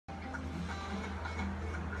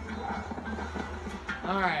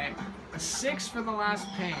Alright. A 6 for the last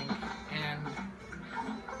pink. And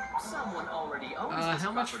Someone already owns this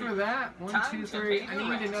how much property. for that? 1, 2, 3.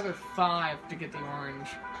 I need another 5 to get the orange.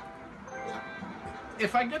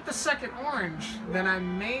 If I get the second orange, then I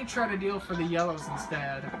may try to deal for the yellows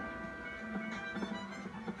instead.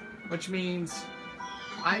 Which means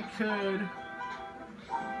I could...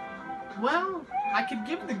 Well, I could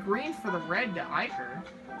give the green for the red to Iker.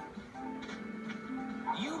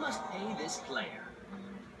 You must pay this player.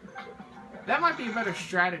 That might be a better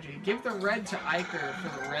strategy. Give the red to Iker for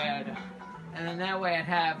the red. And then that way I'd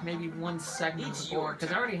have maybe 1 segment of the board.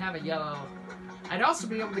 Because I already have a yellow. I'd also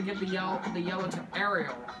be able to give the yellow to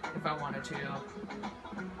Ariel if I wanted to.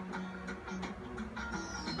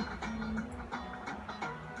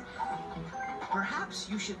 Perhaps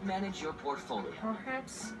you should manage your portfolio.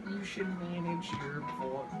 Perhaps you should manage your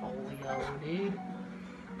portfolio, dude.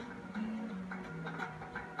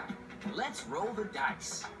 Let's roll the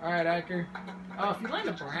dice. Alright, Iker. Oh, if you land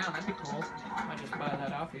a brown, that'd be cool. Might just buy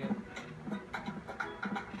that off you.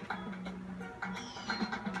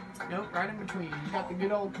 Nope, right in between. You got the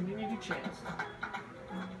good old community chest.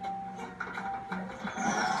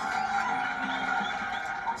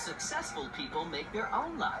 Successful people make their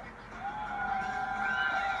own luck.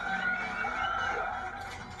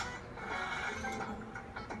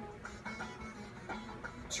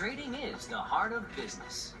 Trading is the heart of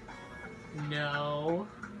business. No.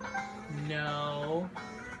 No.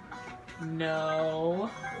 No.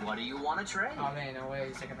 What do you want to trade? Oh, there ain't no way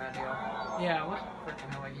he's taking that deal. Yeah, what freaking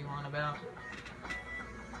hell are you on about?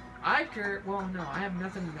 Iker, well, no, I have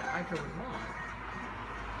nothing that Iker would want.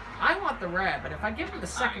 I want the red, but if I give him the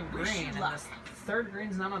second green and this third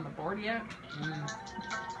green's not on the board yet,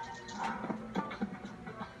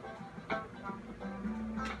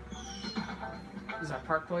 Is that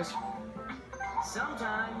Park Place?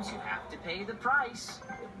 Sometimes you have to pay the price.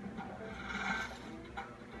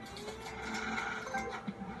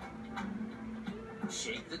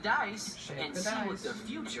 Shake the dice and see what the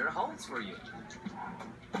future holds for you.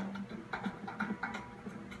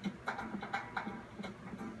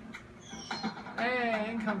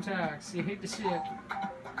 Hey, income tax. You hate to see it.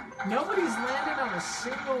 Nobody's landed on a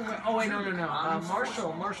single... Oh, wait, no.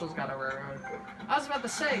 Marshall's got a railroad. I was about to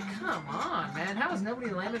say, come on, man. How has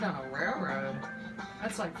nobody landed on a railroad?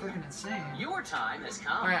 That's, like, freaking insane. Your time has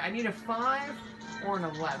come. Alright, I need a 5 or an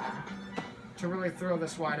 11 to really throw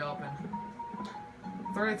this wide open.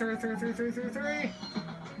 3.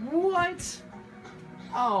 What?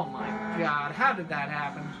 Oh, my God. How did that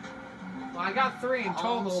happen? Well, I got 3 in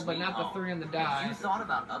total, but not the 3 on the die. You thought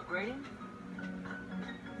about upgrading?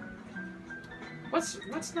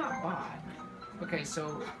 What's not bought? Okay,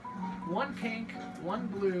 so 1 pink, 1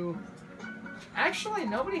 blue. Actually,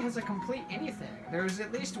 nobody has a complete anything. There's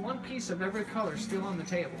at least 1 piece of every color still on the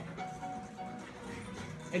table.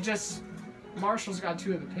 It just... Marshall's got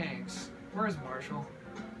 2 of the pinks. Where's Marshall?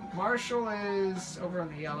 Marshall is over on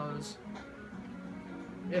the yellows.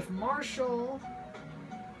 If Marshall...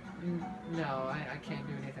 No, I can't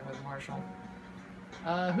do anything with Marshall.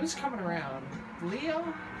 Who's coming around? Leo?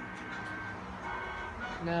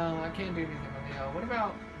 No, I can't do anything with Leo. What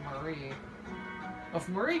about Marie? If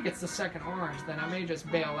Marie gets the second orange, then I may just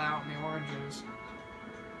bail out in the oranges.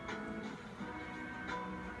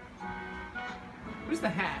 Who's the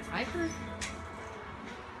hat? Iker?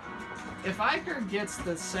 If Iker gets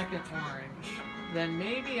the second orange, then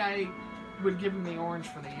maybe I would give him the orange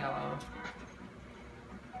for the yellow.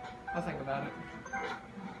 I'll think about it.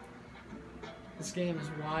 This game is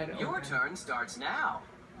wide open. Your turn starts now.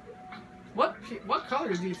 What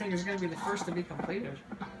colors do you think is going to be the first to be completed?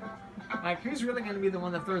 Like, who's really going to be the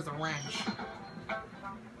one that throws the wrench?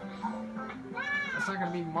 It's not going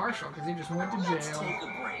to be Marshall, because he just went to jail. Let's take a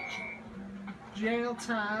break. Jail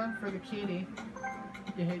time for the kitty.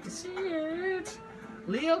 You hate to see it.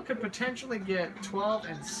 Leo could potentially get 12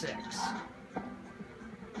 and 6.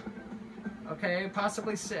 Okay,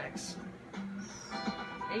 possibly 6.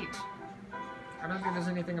 8. I don't think there's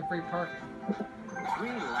anything in free parking.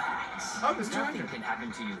 Relax. Oh, there's 200. Nothing can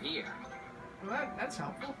happen to you here. Well, that's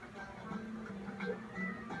helpful.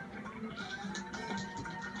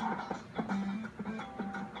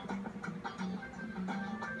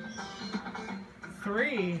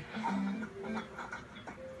 Three.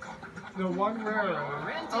 The 1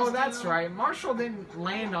 railroad. Oh, that's right. Marshall didn't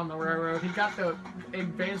land on the railroad. He got the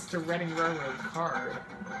advance to Reading Railroad card.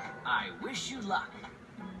 I wish you luck.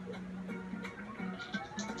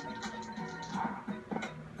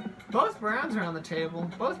 Both Browns are on the table.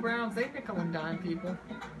 Both Browns, they nickel and dime people.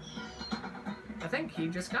 I think he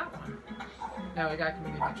just got one. No, he got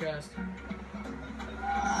community chest.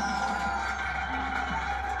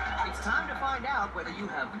 time to find out whether you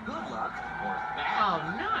have good luck or bad. Oh,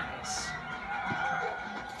 nice.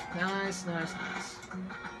 Nice, nice, nice.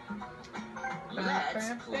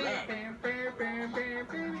 Let's play.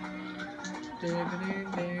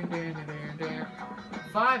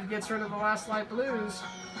 5 gets rid of the last light blues.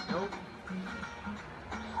 Nope.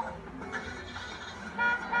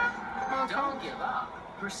 Don't give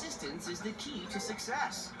up. Persistence is the key to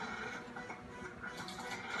success.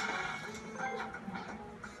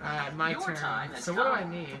 Alright, my Your turn. time has So what do I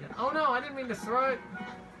come. need? Oh no, I didn't mean to throw it.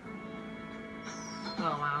 Oh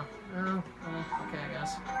wow. Oh, okay, I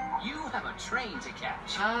guess. You have a train to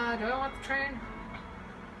catch. Do I want the train?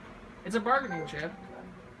 It's a bargaining chip.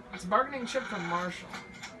 It's a bargaining chip from Marshall.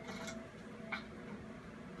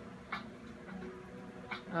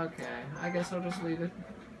 Okay, I guess I'll just leave it.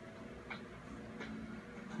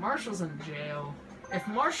 Marshall's in jail. If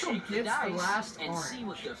Marshall Shake gets the dice last and orange, see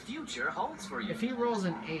what the future holds for you. if he rolls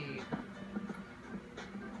an 8,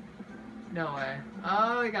 no way.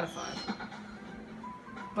 Oh, he got a 5.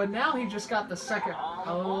 But now he just got the second.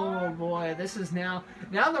 Oh boy, this is now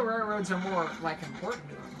the railroads are more like important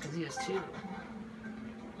to him because he has 2.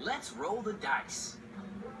 Let's roll the dice.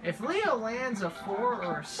 If Leo lands a 4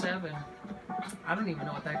 or a 7, I don't even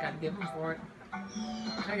know what that guy would give him for it.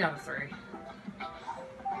 I got a 3.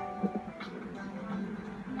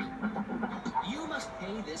 You must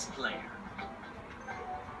pay this player.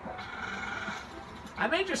 I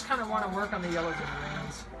may just kind of want to work on the yellows and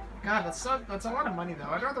greens. God, that's a lot of money though.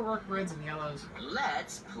 I'd rather work reds and yellows.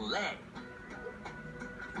 Let's play.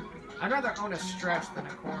 I'd rather own a stretch than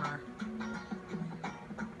a corner.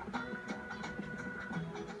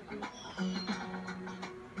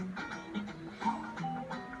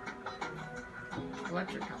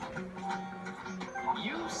 Electric company.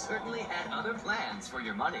 You certainly had other plans for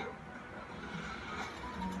your money.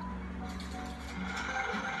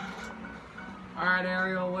 Alright,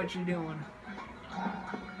 Ariel, what you doing?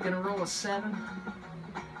 Gonna roll a 7?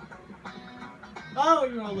 Oh,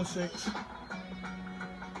 you rolled a 6.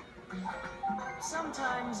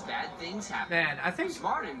 Sometimes bad things happen. Man, I think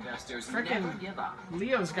Smart investors frickin' never give up.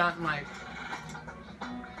 Leo's gotten like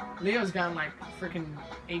freaking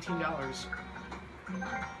 $18.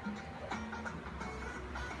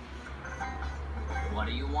 What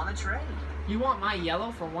do you want to trade? You want my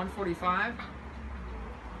yellow for 145?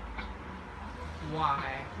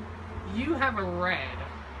 Why? You have a red.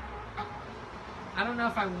 I don't know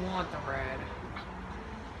if I want the red.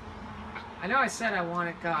 I know I said I want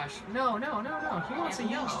it. Gosh, no. He wants a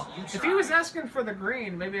yellow. If he was asking for the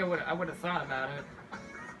green, maybe I would have thought about it.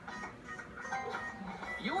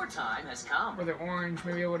 Your time has come. Or the orange,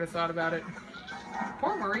 maybe I would have thought about it.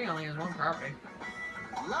 Poor Marie only has 1 property.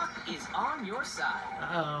 Luck is on your side.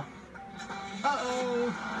 Uh-oh.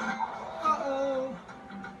 Uh-oh. Uh-oh.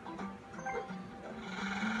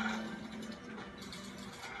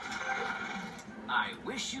 I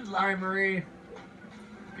wish you luck. Alright, Marie.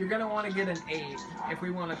 You're gonna want to get an 8 if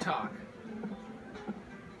we want to talk.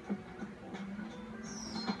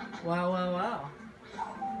 Wow.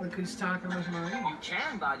 Look who's talking with Marie. You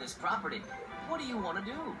can buy this property. What do you want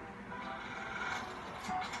to do?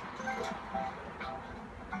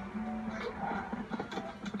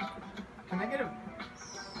 Can I get a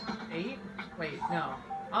 8? Wait, no.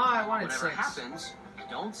 Oh, I wanted Whatever 6. happens,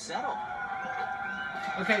 don't settle.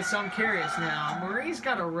 Okay, so I'm curious now. Marie's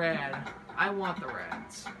got a red. I want the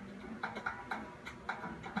reds.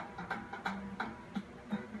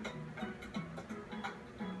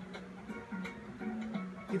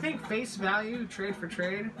 You think face value, trade for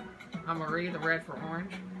trade, on Marie, the red for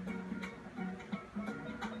orange?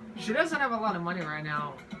 She doesn't have a lot of money right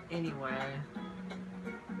now, anyway.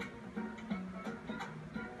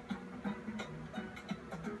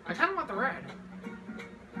 I kind of want the red.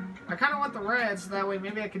 I kind of want the red, so that way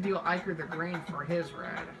maybe I could deal Iker the green for his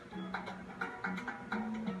red.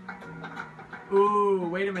 Ooh,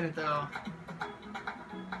 wait a minute though.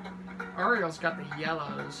 Ariel's got the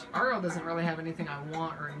yellows. Ariel doesn't really have anything I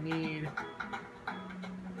want or need.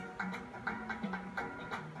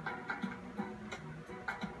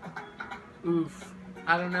 Oof.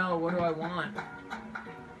 I don't know. What do I want?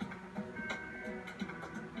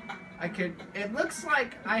 I could... It looks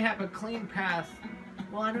like I have a clean path.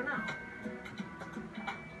 Well, I don't know.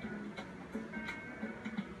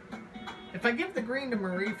 If I give the green to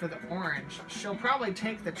Marie for the orange, she'll probably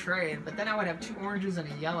take the trade, but then I would have 2 oranges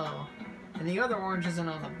and a yellow. And the other orange isn't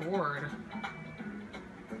on the board.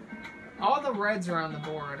 All the reds are on the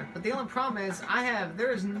board. But the only problem is,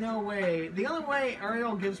 there is no way... The only way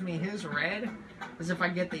Ariel gives me his red is if I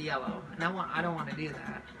get the yellow. And I don't want to do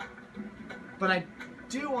that. But I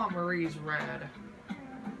do want Marie's red.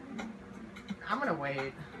 I'm gonna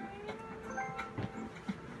wait.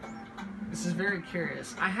 This is very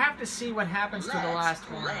curious. I have to see what happens to the last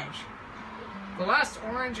orange. The last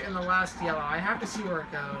orange and the last yellow. I have to see where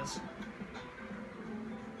it goes.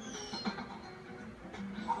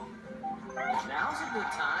 Now's a good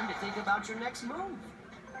time to think about your next move.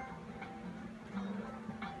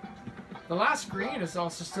 The last green is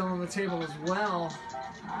also still on the table as well.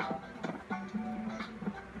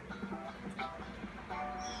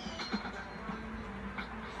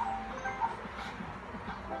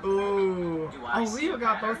 Ooh. Oh, Leo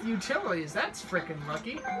got both utilities. That's freaking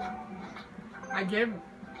lucky. I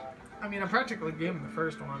practically gave him the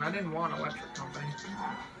first one. I didn't want electric company.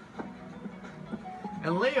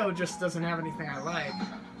 And Leo just doesn't have anything I like.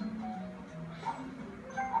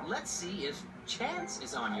 Let's see if chance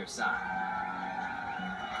is on your side.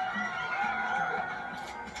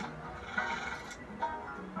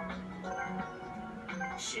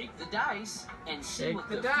 Shake the dice and see what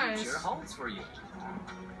the future holds for you.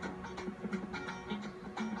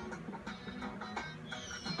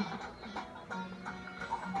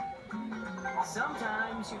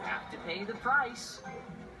 Sometimes you have to pay the price.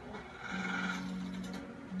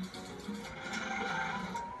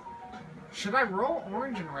 Should I roll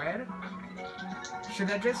orange and red? Should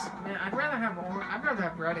I just... Man, I'd rather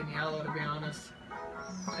have red and yellow, to be honest.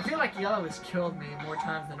 I feel like yellow has killed me more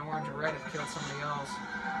times than orange or red have killed somebody else.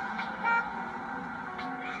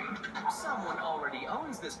 Someone already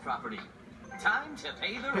owns this property. Time to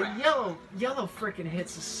pay the But rent. yellow freaking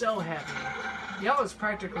hits is so heavy. Yellow's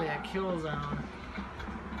practically a kill zone.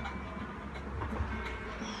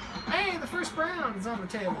 Hey, the first brown is on the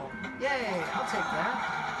table. Yay, I'll take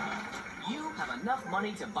that. You have enough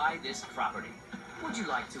money to buy this property. Would you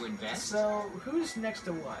like to invest? So, who's next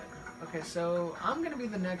to what? Okay, so I'm going to be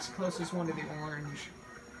the next closest one to the orange.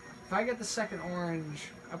 If I get the second orange,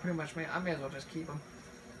 I may as well just keep him.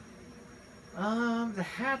 The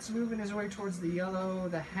hat's moving his way towards the yellow.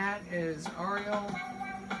 The hat is Ariel.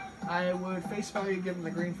 I would face value give him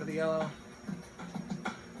the green for the yellow.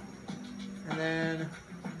 And then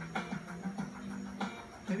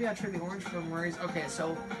maybe I'll trade the orange for Murray's. Okay,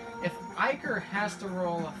 so if Iker has to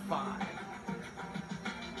roll a 5,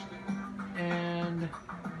 and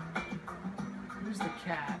who's the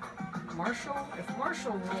cat? Marshall? If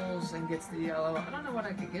Marshall rolls and gets the yellow, I don't know what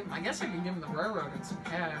I could give him. I guess I could give him the railroad and some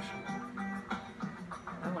cash.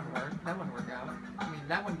 That wouldn't work. That wouldn't work out. I mean,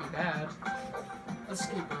 that wouldn't be bad. Let's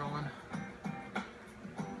keep rolling.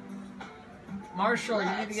 Marshall, you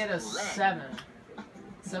need to get a 7.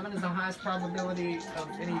 7 is the highest probability of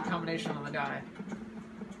any combination on the die.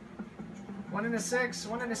 1 and a 6.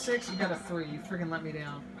 1 and a 6. You got a 3. You freaking let me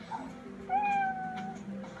down.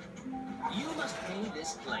 You must pay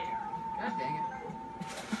this player. God dang it.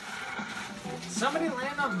 Somebody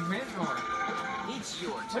land on Ventnor. It's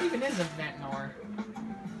your turn. What even is a Ventnor?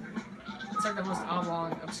 It's like the most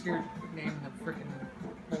oblong, obscure name in the freaking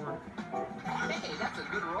board. Hey, that's a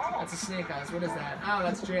good roll. That's a snake eyes. What is that? Oh,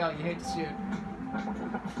 that's jail. You hate to see it.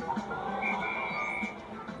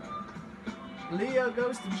 Leo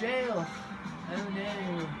goes to jail. Oh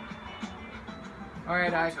no.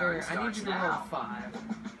 Alright, Iker, I need you to roll a 5.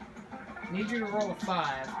 I need you to roll a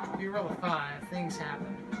 5. If you roll a 5, things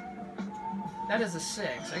happen. That is a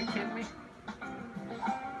 6. Are you kidding me?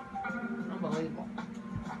 Unbelievable.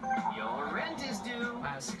 Your rent is due.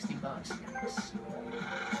 Wow, $60. Yes.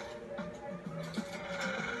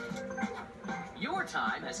 Your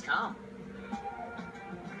time has come.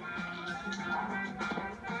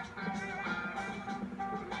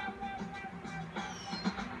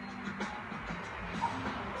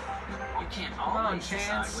 You can't Come on, always decide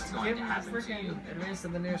Chance. what's going Give to him happen the to you. freaking advance to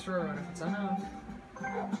the nearest railroad if it's unknown.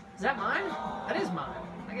 Is that mine? That is mine.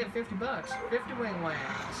 I get $50. 50 wing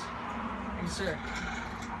lands. Thank you, sir.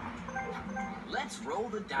 Let's roll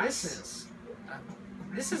the dice.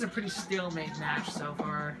 This is a pretty stalemate match so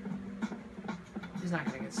far. He's not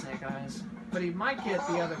gonna get snake eyes, but he might get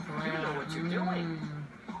the other brown. You know what you're doing.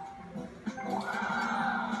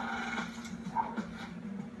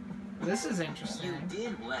 This is interesting. You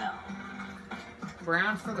did well.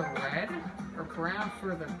 Brown for the red or brown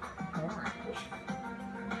for the orange?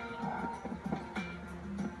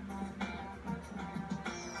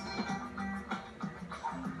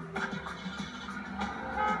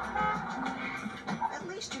 At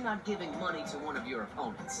least you're not giving money to one of your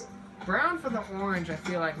opponents. Brown for the orange, I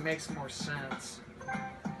feel like makes more sense.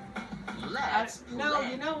 No,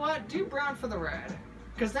 you know what? Do brown for the red.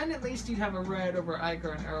 Because then at least you'd have a red over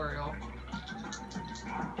Iker and Ariel.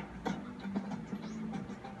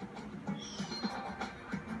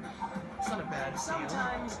 It's not a bad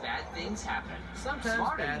Sometimes bad things happen. Sometimes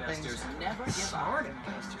Smart bad investors things happen. never give Smart up.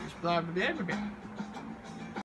 investors. Blah, blah, blah, blah, blah.